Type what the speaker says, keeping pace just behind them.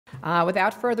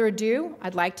Without further ado,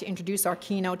 I'd like to introduce our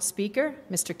keynote speaker,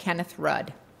 Mr. Kenneth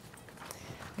Rudd.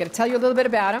 I'm going to tell you a little bit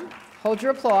about him. Hold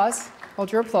your applause.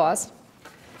 Hold your applause.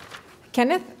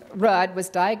 Kenneth Rudd was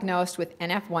diagnosed with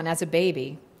NF1 as a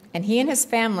baby, and he and his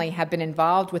family have been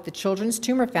involved with the Children's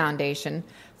Tumor Foundation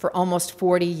for almost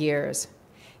 40 years.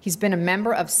 He's been a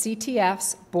member of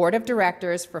CTF's Board of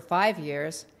Directors for 5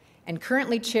 years and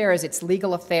currently chairs its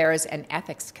Legal Affairs and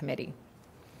Ethics Committee.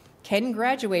 Ken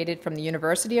graduated from the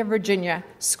University of Virginia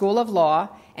School of Law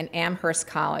and Amherst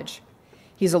College.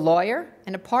 He's a lawyer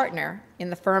and a partner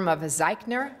in the firm of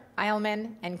Zeichner,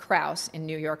 Eilman, and Krauss in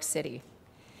New York City.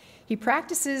 He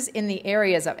practices in the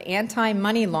areas of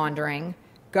anti-money laundering,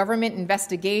 government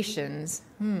investigations,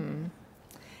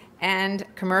 and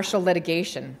commercial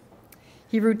litigation.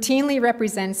 He routinely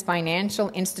represents financial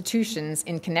institutions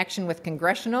in connection with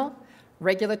congressional,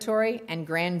 regulatory, and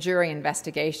grand jury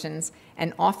investigations,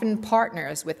 and often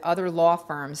partners with other law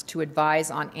firms to advise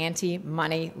on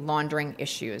anti-money laundering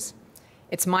issues.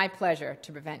 It's my pleasure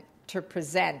to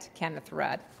present Kenneth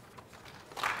Rudd.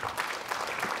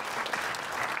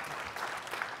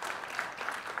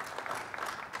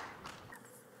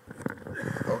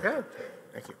 Okay,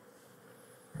 thank you.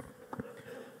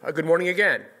 Good morning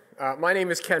again. My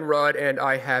name is Ken Rudd, and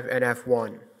I have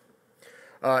NF1.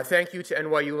 Thank you to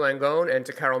NYU Langone and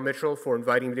to Carol Mitchell for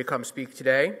inviting me to come speak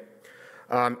today.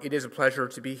 It is a pleasure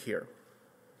to be here.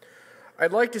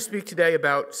 I'd like to speak today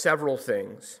about several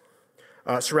things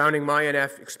surrounding my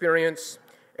NF experience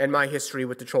and my history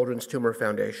with the Children's Tumor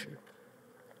Foundation.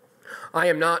 I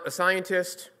am not a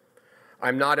scientist.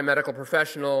 I'm not a medical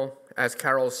professional. As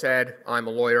Carol said, I'm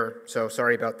a lawyer, so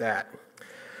sorry about that.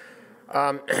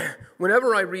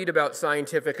 Whenever I read about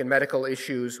scientific and medical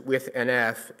issues with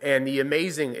NF and the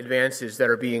amazing advances that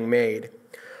are being made,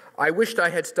 I wished I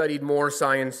had studied more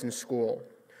science in school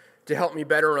to help me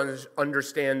better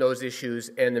understand those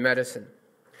issues and the medicine,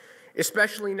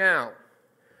 especially now,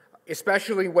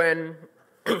 especially when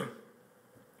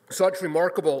such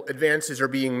remarkable advances are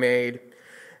being made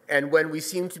and when we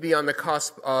seem to be on the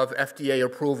cusp of FDA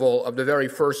approval of the very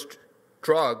first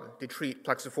drug to treat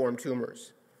plexiform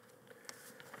tumors.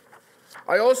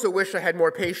 I also wish I had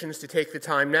more patience to take the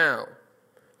time now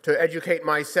to educate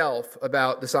myself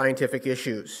about the scientific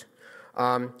issues.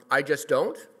 I just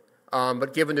don't,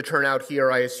 but given the turnout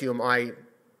here, I assume I'm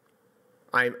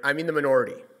in the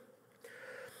minority.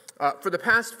 For the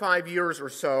past 5 years or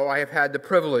so, I have had the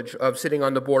privilege of sitting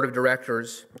on the board of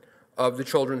directors of the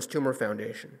Children's Tumor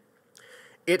Foundation.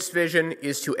 Its vision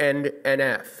is to end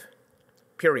NF,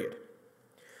 period.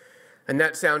 And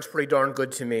that sounds pretty darn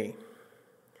good to me.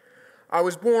 I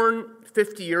was born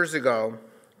 50 years ago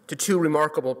to two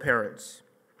remarkable parents.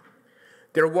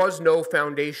 There was no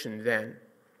foundation then.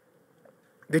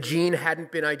 The gene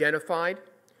hadn't been identified.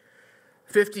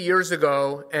 50 years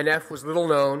ago, NF was little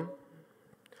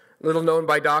known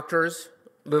by doctors,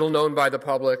 little known by the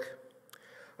public,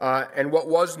 and what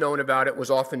was known about it was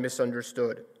often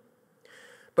misunderstood.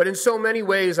 But in so many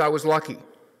ways, I was lucky.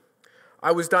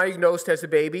 I was diagnosed as a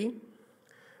baby.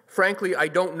 Frankly, I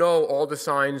don't know all the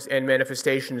signs and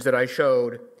manifestations that I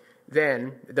showed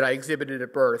then, that I exhibited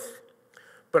at birth,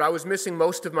 but I was missing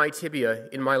most of my tibia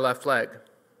in my left leg.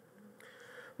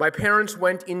 My parents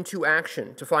went into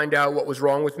action to find out what was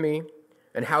wrong with me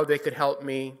and how they could help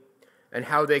me and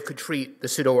how they could treat the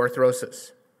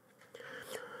pseudoarthrosis.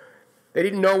 They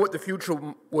didn't know what the future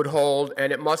would hold,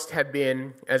 and it must have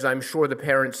been, as I'm sure the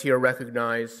parents here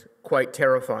recognize, quite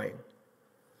terrifying.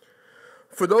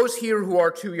 For those here who are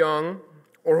too young,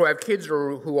 or who have kids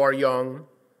who are young,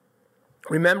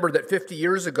 remember that 50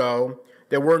 years ago,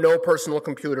 there were no personal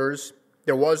computers,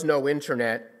 there was no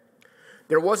internet,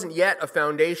 there wasn't yet a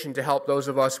foundation to help those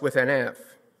of us with NF.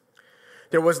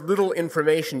 There was little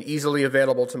information easily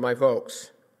available to my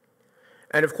folks.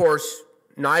 And of course,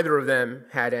 neither of them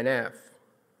had NF.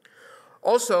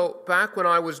 Also, back when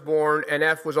I was born,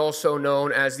 NF was also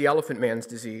known as the elephant man's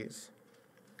disease,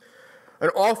 an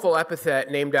awful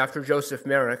epithet named after Joseph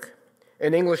Merrick,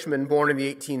 an Englishman born in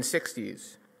the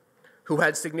 1860s, who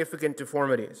had significant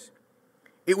deformities.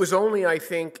 It was only, I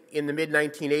think, in the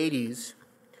mid-1980s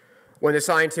when the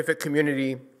scientific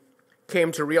community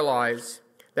came to realize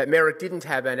that Merrick didn't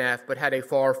have NF, but had a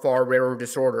far, far rarer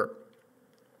disorder.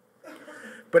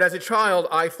 But as a child,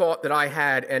 I thought that I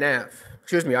had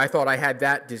I thought I had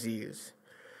that disease,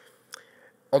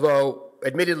 although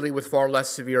admittedly with far less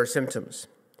severe symptoms.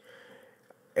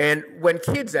 And when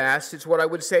kids asked, it's what I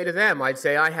would say to them. I'd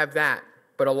say, I have that,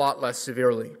 but a lot less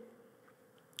severely.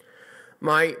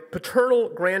 My paternal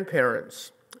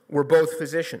grandparents were both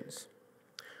physicians,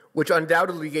 which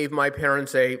undoubtedly gave my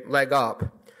parents a leg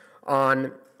up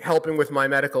on helping with my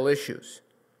medical issues.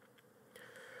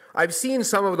 I've seen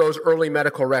some of those early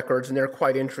medical records, and they're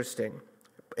quite interesting.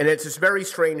 And it's this very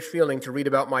strange feeling to read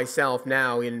about myself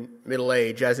now in middle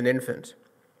age as an infant.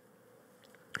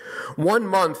 1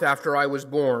 month after I was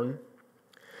born,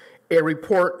 a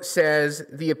report says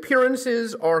the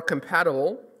appearances are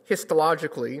compatible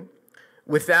histologically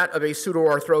with that of a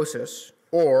pseudoarthrosis,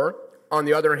 or, on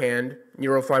the other hand,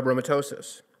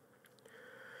 neurofibromatosis.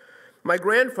 My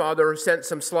grandfather sent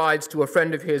some slides to a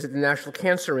friend of his at the National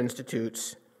Cancer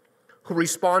Institutes, who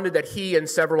responded that he and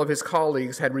several of his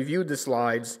colleagues had reviewed the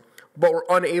slides but were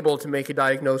unable to make a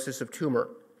diagnosis of tumor.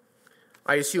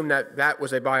 I assume that that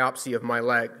was a biopsy of my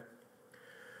leg.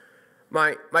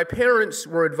 My parents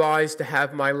were advised to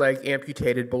have my leg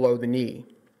amputated below the knee.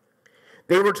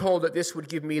 They were told that this would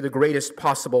give me the greatest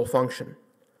possible function.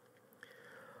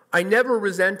 I never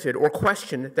resented or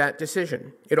questioned that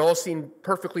decision. It all seemed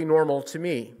perfectly normal to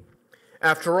me.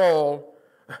 After all,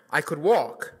 I could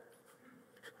walk.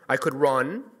 I could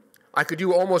run. I could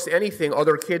do almost anything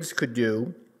other kids could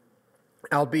do,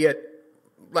 albeit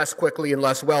less quickly and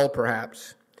less well,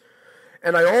 perhaps.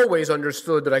 And I always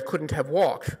understood that I couldn't have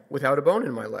walked without a bone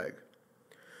in my leg.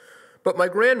 But my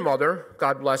grandmother,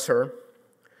 God bless her,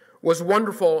 was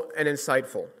wonderful and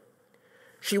insightful.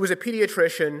 She was a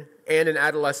pediatrician and an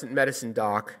adolescent medicine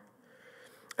doc,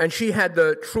 and she had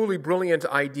the truly brilliant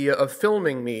idea of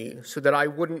filming me so that I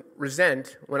wouldn't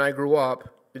resent, when I grew up,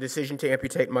 the decision to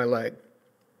amputate my leg.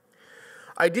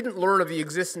 I didn't learn of the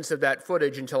existence of that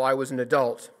footage until I was an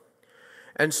adult.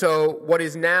 And so what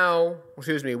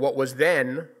was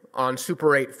then on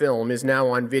Super 8 film is now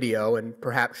on video and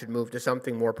perhaps should move to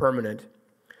something more permanent.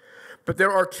 But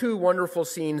there are 2 wonderful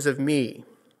scenes of me.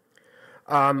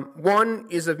 One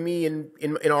is of me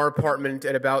in our apartment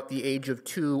at about the age of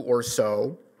 2 or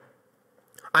so.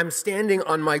 I'm standing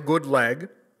on my good leg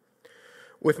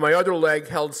with my other leg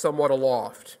held somewhat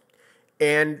aloft.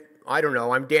 And I don't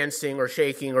know, I'm dancing or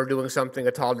shaking or doing something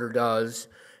a toddler does,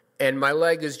 and my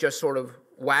leg is just sort of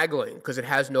waggling because it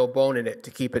has no bone in it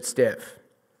to keep it stiff.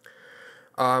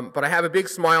 But I have a big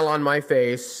smile on my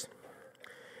face.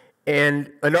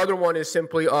 And another one is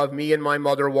simply of me and my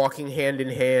mother walking hand in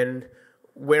hand,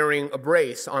 wearing a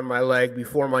brace on my leg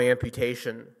before my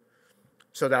amputation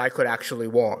so that I could actually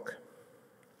walk.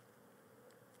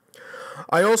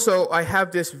 I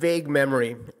have this vague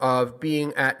memory of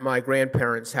being at my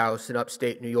grandparents' house in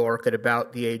upstate New York at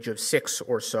about the age of 6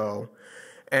 or so,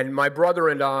 and my brother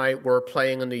and I were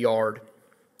playing in the yard,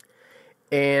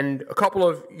 and a couple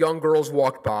of young girls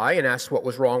walked by and asked what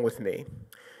was wrong with me.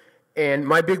 And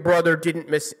my big brother didn't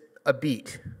miss a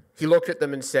beat. He looked at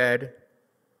them and said,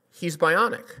 "He's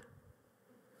bionic.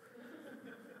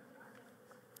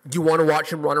 Do you want to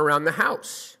watch him run around the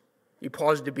house?" He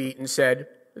paused a beat and said,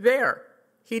 "There,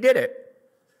 he did it."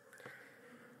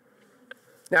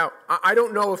 Now, I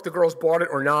don't know if the girls bought it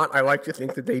or not. I like to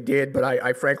think that they did, but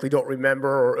I frankly don't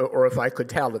remember or if I could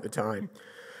tell at the time.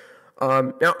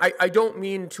 Now, I don't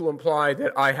mean to imply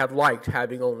that I have liked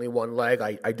having only one leg.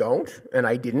 I don't, and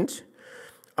I didn't.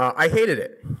 I hated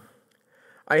it.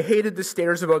 I hated the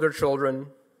stares of other children.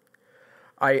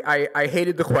 I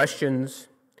hated the questions.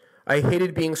 I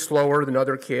hated being slower than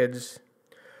other kids.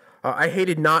 I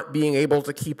hated not being able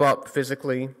to keep up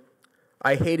physically.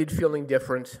 I hated feeling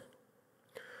different.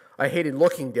 I hated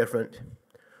looking different.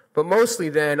 But mostly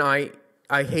then, I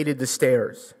hated the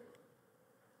stares.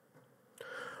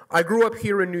 I grew up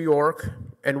here in New York,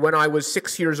 and when I was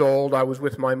 6 years old, I was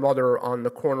with my mother on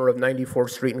the corner of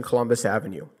 94th Street and Columbus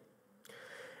Avenue.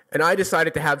 And I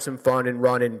decided to have some fun and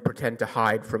run and pretend to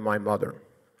hide from my mother.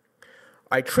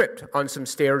 I tripped on some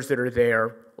stairs that are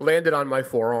there, landed on my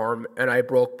forearm, and I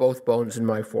broke both bones in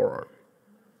my forearm.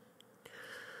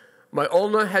 My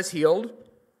ulna has healed.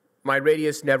 My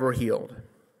radius never healed.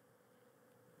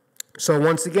 So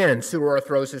once again,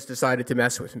 pseudoarthrosis decided to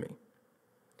mess with me.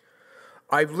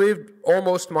 I've lived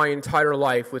almost my entire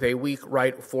life with a weak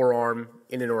right forearm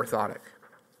in an orthotic.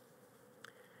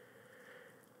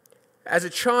 As a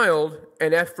child,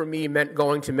 an F for me meant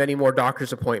going to many more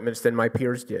doctor's appointments than my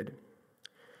peers did.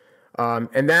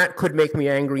 And that could make me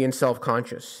angry and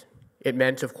self-conscious. It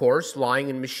meant, of course, lying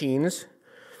in machines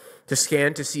to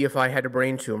scan to see if I had a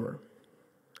brain tumor.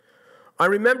 I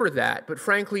remember that, but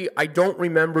frankly, I don't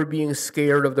remember being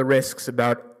scared of the risks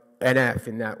about an F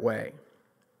in that way.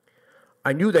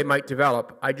 I knew they might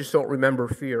develop, I just don't remember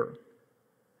fear.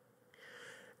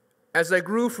 As I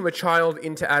grew from a child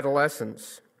into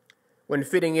adolescence, when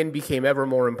fitting in became ever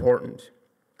more important,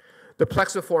 the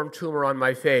plexiform tumor on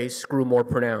my face grew more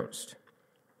pronounced.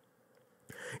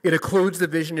 It occludes the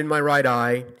vision in my right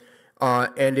eye,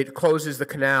 and it closes the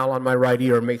canal on my right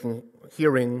ear, making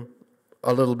hearing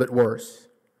a little bit worse.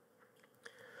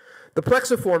 The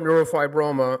plexiform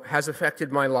neurofibroma has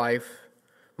affected my life,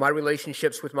 my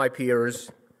relationships with my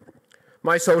peers,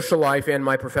 my social life, and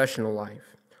my professional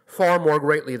life, far more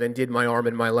greatly than did my arm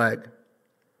and my leg.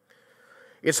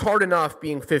 It's hard enough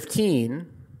being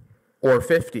 15 or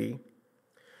 50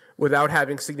 without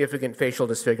having significant facial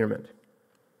disfigurement.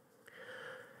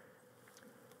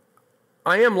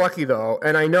 I am lucky, though,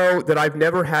 and I know that I've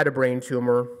never had a brain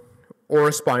tumor or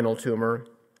a spinal tumor,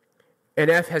 and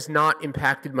F has not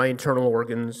impacted my internal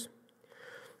organs,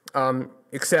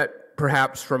 except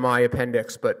perhaps for my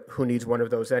appendix, but who needs one of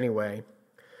those anyway?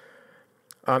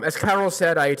 As Carol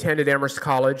said, I attended Amherst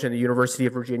College and the University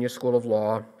of Virginia School of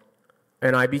Law,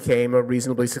 and I became a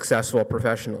reasonably successful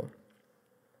professional.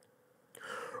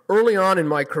 Early on in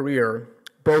my career,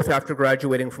 both after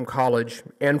graduating from college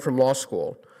and from law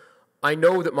school, I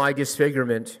know that my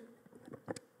disfigurement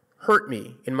hurt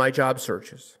me in my job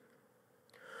searches.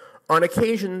 On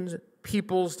occasions,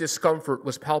 people's discomfort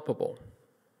was palpable.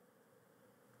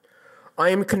 I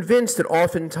am convinced that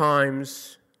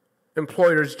oftentimes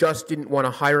employers just didn't want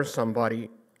to hire somebody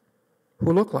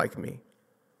who looked like me.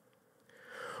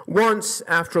 Once,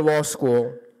 after law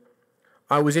school,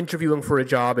 I was interviewing for a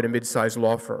job at a mid-sized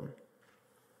law firm.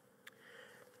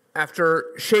 After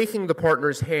shaking the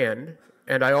partner's hand,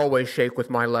 and I always shake with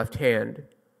my left hand,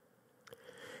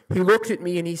 he looked at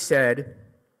me and he said,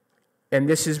 and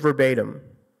this is verbatim,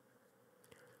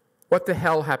 "What the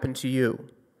hell happened to you?"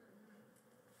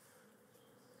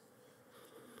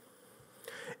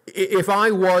 If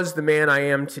I was the man I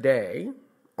am today,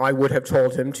 I would have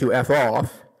told him to F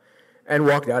off and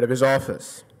walked out of his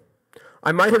office.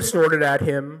 I might have snorted at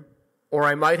him, or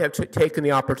I might have taken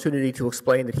the opportunity to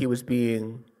explain that he was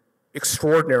being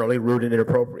extraordinarily rude and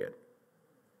inappropriate.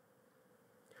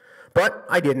 But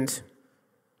I didn't.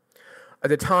 At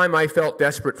the time, I felt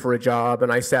desperate for a job,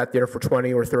 and I sat there for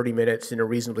 20 or 30 minutes in a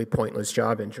reasonably pointless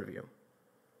job interview.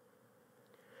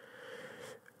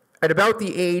 At about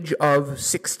the age of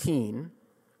 16,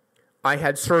 I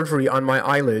had surgery on my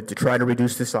eyelid to try to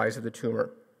reduce the size of the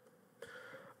tumor.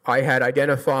 I had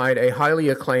identified a highly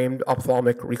acclaimed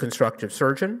ophthalmic reconstructive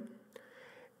surgeon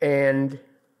and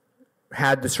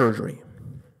had the surgery.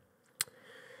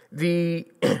 The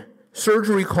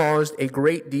surgery caused a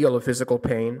great deal of physical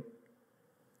pain,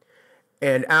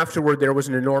 and afterward there was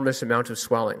an enormous amount of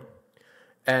swelling.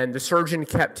 And the surgeon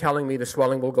kept telling me the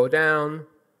swelling will go down,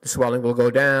 the swelling will go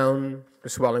down, the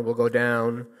swelling will go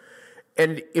down.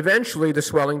 And eventually the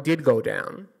swelling did go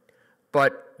down,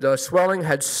 but the swelling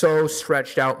had so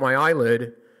stretched out my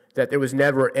eyelid that there was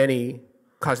never any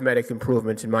cosmetic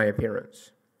improvement in my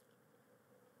appearance.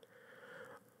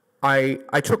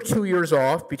 I took 2 years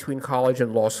off between college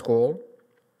and law school,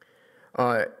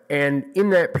 and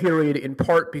in that period, in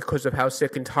part because of how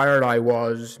sick and tired I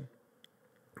was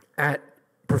at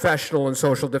professional and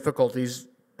social difficulties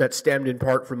that stemmed in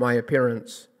part from my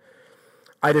appearance,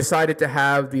 I decided to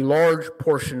have the large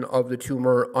portion of the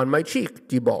tumor on my cheek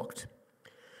debulked.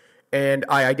 And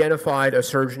I identified a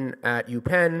surgeon at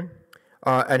UPenn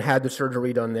and had the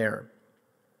surgery done there.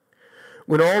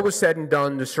 When all was said and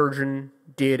done, the surgeon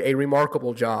did a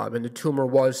remarkable job, and the tumor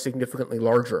was significantly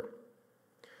larger.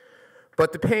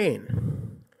 But the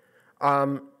pain,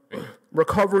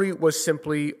 recovery was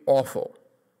simply awful.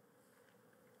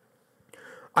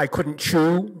 I couldn't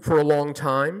chew for a long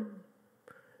time.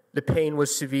 The pain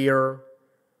was severe.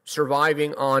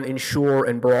 Surviving on Ensure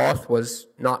and broth was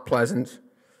not pleasant.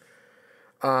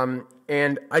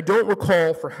 And I don't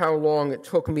recall for how long it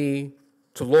took me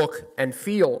to look and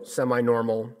feel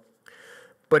semi-normal,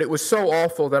 but it was so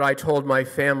awful that I told my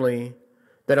family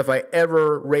that if I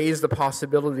ever raised the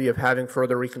possibility of having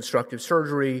further reconstructive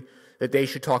surgery, that they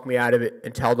should talk me out of it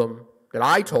and tell them that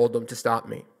I told them to stop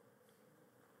me.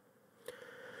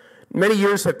 Many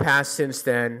years have passed since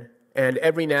then, and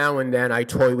every now and then I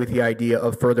toy with the idea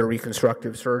of further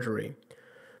reconstructive surgery.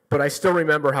 But I still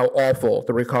remember how awful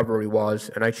the recovery was,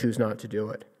 and I choose not to do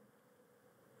it.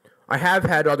 I have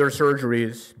had other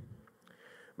surgeries.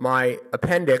 My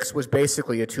appendix was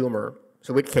basically a tumor,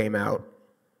 so it came out.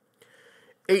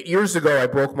 8 years ago, I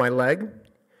broke my leg,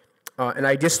 and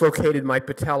I dislocated my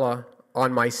patella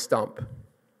on my stump.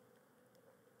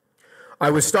 I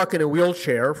was stuck in a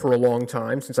wheelchair for a long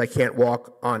time, since I can't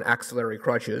walk on axillary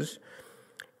crutches,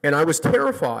 and I was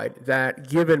terrified that,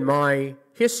 given my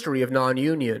history of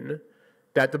non-union,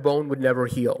 that the bone would never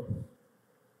heal.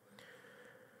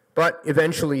 But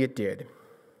eventually it did.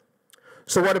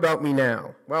 So what about me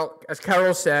now? Well, as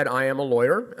Carol said, I am a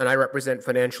lawyer, and I represent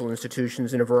financial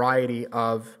institutions in a variety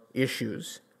of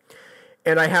issues.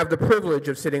 And I have the privilege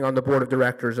of sitting on the board of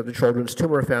directors of the Children's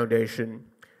Tumor Foundation,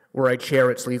 where I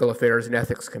chair its Legal Affairs and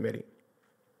Ethics Committee.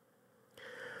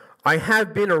 I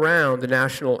have been around the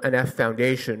National NF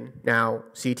Foundation, now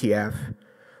CTF,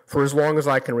 for as long as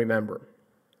I can remember.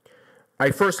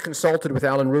 I first consulted with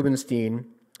Alan Rubenstein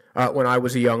when I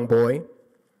was a young boy.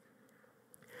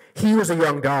 He was a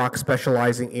young doc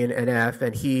specializing in NF,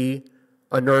 and he,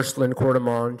 a nurse, Lynn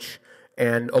Cordemonch,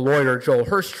 and a lawyer, Joel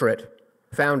Herstritt,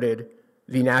 founded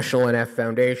the National NF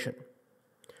Foundation.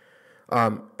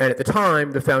 And at the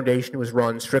time, the foundation was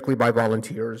run strictly by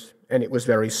volunteers, and it was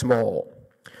very small.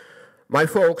 My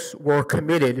folks were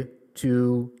committed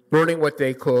to learning what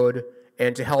they could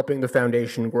and to helping the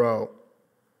foundation grow.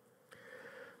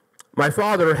 My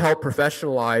father helped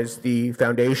professionalize the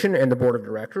foundation and the board of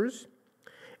directors,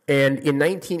 and in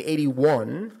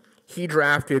 1981, he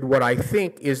drafted what I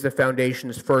think is the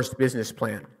foundation's first business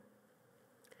plan.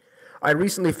 I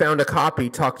recently found a copy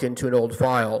tucked into an old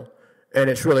file, and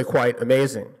it's really quite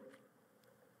amazing.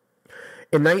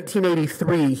 In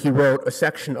 1983, he wrote a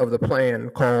section of the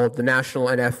plan called the National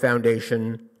NF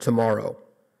Foundation Tomorrow.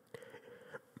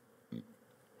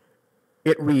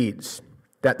 It reads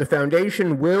that the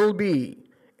foundation will be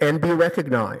and be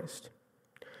recognized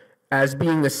as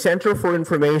being the center for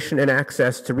information and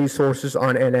access to resources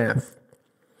on NF.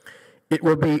 It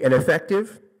will be an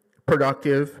effective,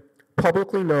 productive,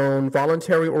 publicly known,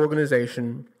 voluntary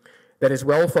organization that is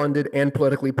well-funded and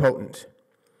politically potent.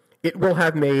 It will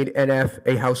have made NF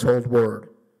a household word.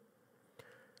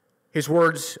 His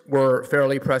words were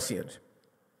fairly prescient.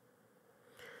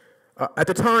 At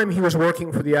the time, he was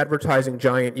working for the advertising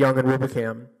giant Young and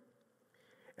Rubicam,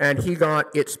 and he got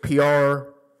its PR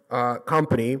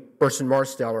company, Burson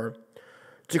Marsteller,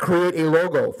 to create a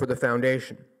logo for the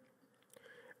foundation.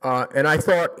 And I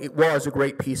thought it was a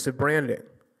great piece of branding.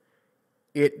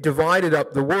 It divided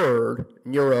up the word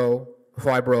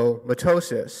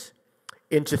neurofibromatosis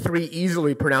into 3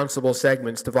 easily pronounceable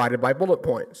segments divided by bullet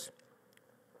points.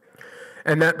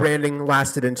 And that branding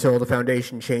lasted until the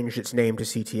foundation changed its name to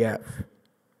CTF.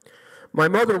 My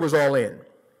mother was all in.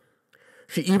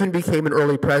 She even became an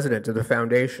early president of the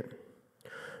foundation.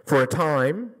 For a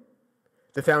time,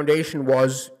 the foundation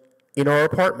was in our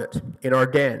apartment, in our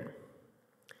den.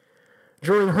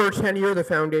 During her tenure, the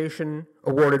foundation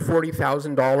awarded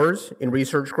 $40,000 in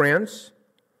research grants.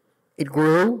 It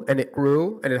grew, and it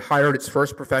hired its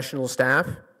first professional staff.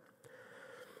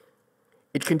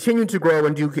 It continued to grow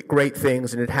and do great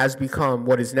things, and it has become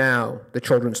what is now the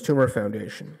Children's Tumor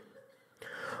Foundation.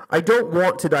 I don't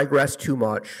want to digress too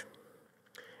much,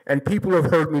 and people who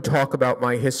have heard me talk about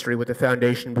my history with the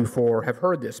foundation before have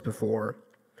heard this before,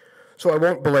 so I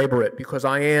won't belabor it because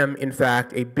I am, in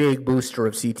fact, a big booster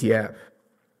of CTF.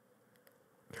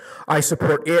 I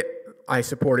support it, I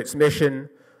support its mission,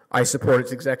 I support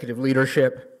its executive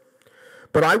leadership,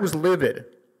 but I was livid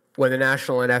when the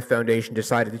National NF Foundation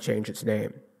decided to change its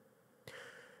name.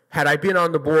 Had I been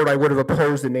on the board, I would have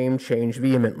opposed the name change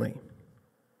vehemently.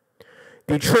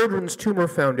 The Children's Tumor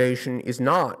Foundation is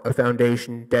not a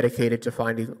foundation dedicated to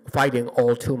fighting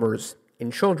all tumors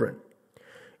in children.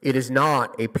 It is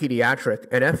not a pediatric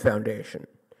NF foundation.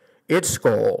 Its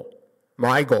goal,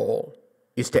 my goal,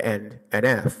 is to end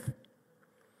NF.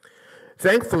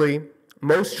 Thankfully,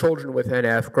 most children with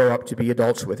NF grow up to be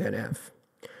adults with NF.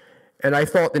 And I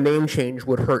thought the name change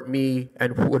would hurt me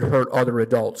and would hurt other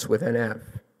adults with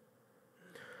NF.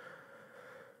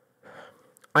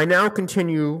 I now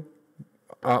continue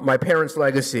my parents'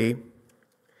 legacy,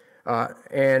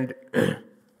 and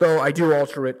though I do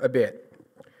alter it a bit.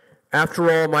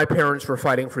 After all, my parents were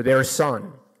fighting for their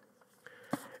son.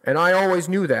 And I always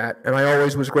knew that, and I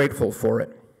always was grateful for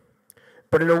it.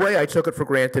 But in a way, I took it for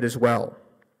granted as well.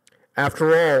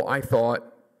 After all, I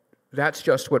thought, that's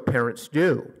just what parents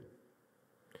do.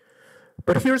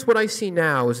 But here's what I see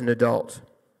now as an adult.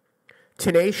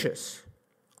 Tenacious,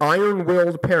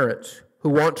 iron-willed parents who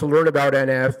want to learn about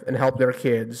NF and help their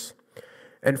kids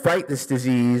and fight this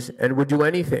disease and would do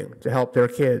anything to help their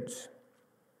kids.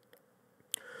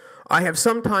 I have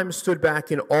sometimes stood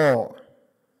back in awe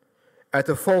at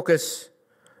the forces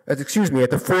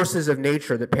of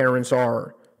nature that parents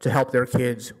are to help their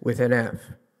kids with NF.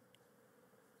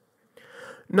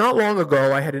 Not long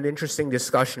ago, I had an interesting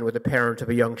discussion with a parent of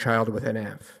a young child with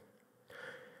NF.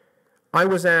 I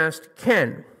was asked,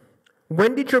 Ken,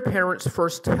 when did your parents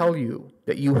first tell you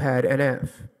that you had NF?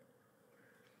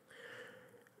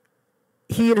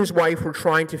 He and his wife were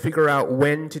trying to figure out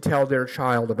when to tell their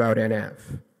child about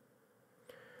NF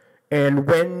and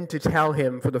when to tell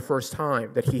him for the first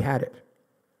time that he had it.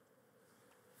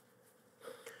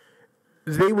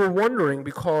 They were wondering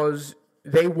because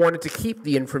they wanted to keep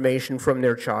the information from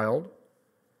their child.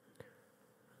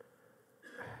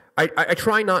 I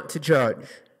try not to judge,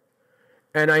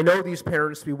 and I know these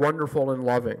parents to be wonderful and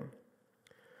loving,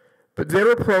 but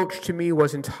their approach to me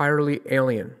was entirely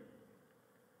alien.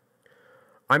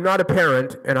 I'm not a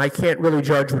parent, and I can't really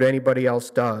judge what anybody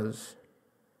else does,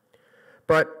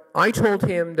 but I told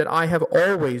him that I have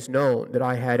always known that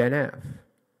I had NF.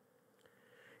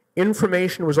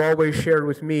 Information was always shared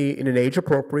with me in an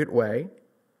age-appropriate way,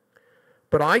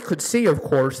 but I could see, of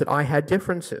course, that I had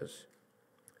differences.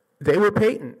 They were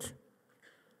patent.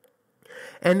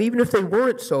 And even if they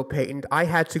weren't so patent, I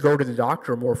had to go to the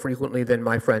doctor more frequently than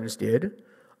my friends did.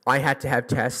 I had to have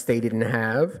tests they didn't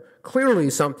have. Clearly,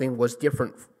 something was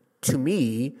different to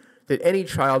me that any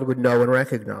child would know and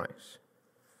recognize.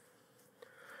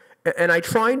 And I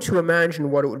tried to imagine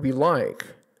what it would be like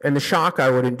and the shock I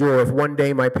would endure if one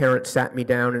day my parents sat me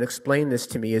down and explained this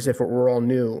to me as if it were all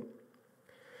new.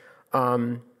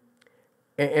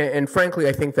 And frankly,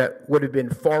 I think that would have been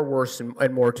far worse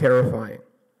and more terrifying.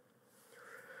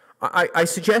 I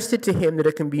suggested to him that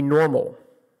it can be normal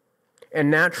and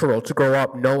natural to grow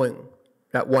up knowing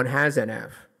that one has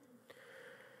NF.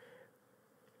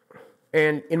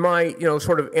 And in my,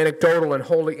 sort of anecdotal and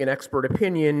wholly inexpert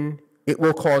opinion, it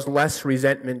will cause less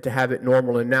resentment to have it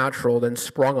normal and natural than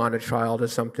sprung on a child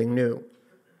as something new.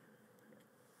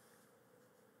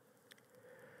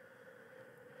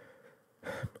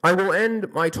 I will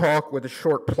end my talk with a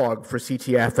short plug for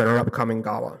CTF and our upcoming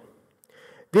gala.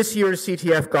 This year's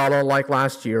CTF gala, like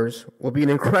last year's, will be an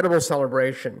incredible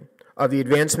celebration of the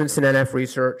advancements in NF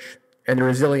research and the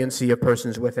resiliency of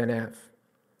persons with NF.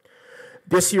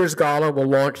 This year's gala will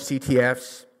launch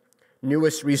CTF's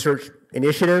newest research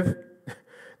initiative,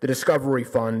 the Discovery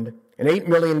Fund, an $8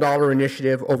 million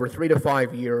initiative over 3 to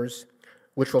 5 years,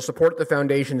 which will support the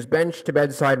Foundation's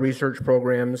bench-to-bedside research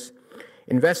programs,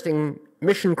 investing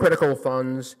mission-critical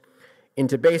funds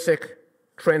into basic,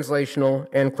 translational,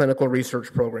 and clinical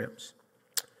research programs.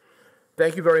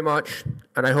 Thank you very much,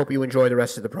 and I hope you enjoy the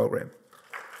rest of the program.